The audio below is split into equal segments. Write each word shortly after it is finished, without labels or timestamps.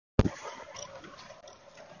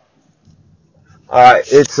All right,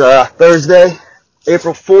 it's Thursday,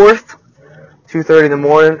 April 4th, 2:30 in the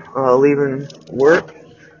morning, leaving work.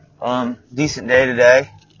 Decent day today.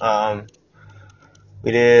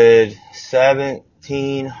 We did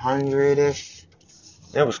 1,700-ish.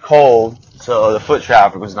 It was cold, so the foot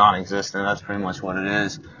traffic was non-existent. That's pretty much what it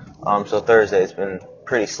is. So Thursday's been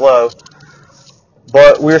pretty slow.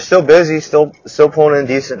 But we're still busy, still pulling in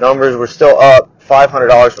decent numbers. We're still up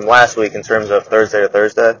 $500 from last week in terms of Thursday to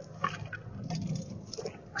Thursday.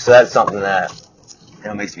 So that's something that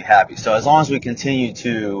makes me happy. So as long as we continue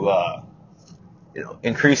to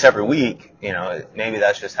increase every week, maybe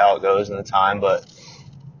that's just how it goes in the time. But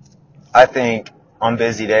I think on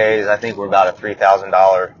busy days, I think we're about a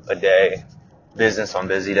 $3,000 a day business on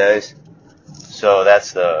busy days. So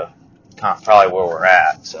that's probably where we're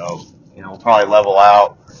at. So we'll probably level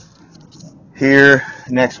out here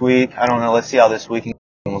next week. I don't know. Let's see how this week, and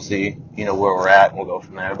we'll see where we're at, and we'll go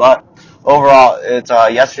from there. But overall, it's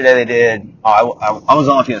yesterday they did. I was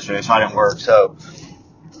off yesterday, so I didn't work. So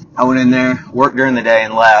I went in there, worked during the day,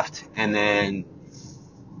 and left, and then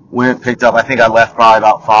picked up. I think I left probably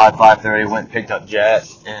about 5:30. Went and picked up Jet,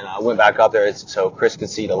 and I went back up there so Chris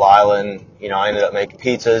could see Delilah. And I ended up making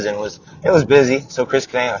pizzas, and it was busy, so Chris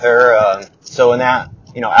could hang out with her. So in that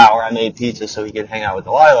hour, I made pizza so he could hang out with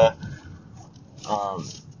Delilah.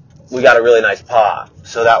 We got a really nice pot,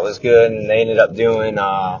 so that was good. And they ended up doing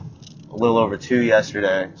a little over 2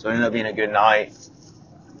 yesterday, so it ended up being a good night.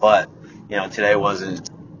 But today wasn't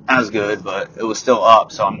as good, but it was still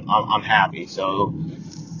up, so I'm happy. So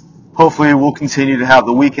hopefully we'll continue to have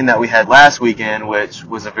the weekend that we had last weekend, which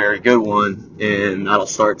was a very good one, and that'll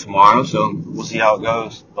start tomorrow. So we'll see how it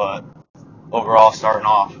goes. But overall, starting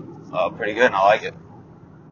off pretty good, and I like it.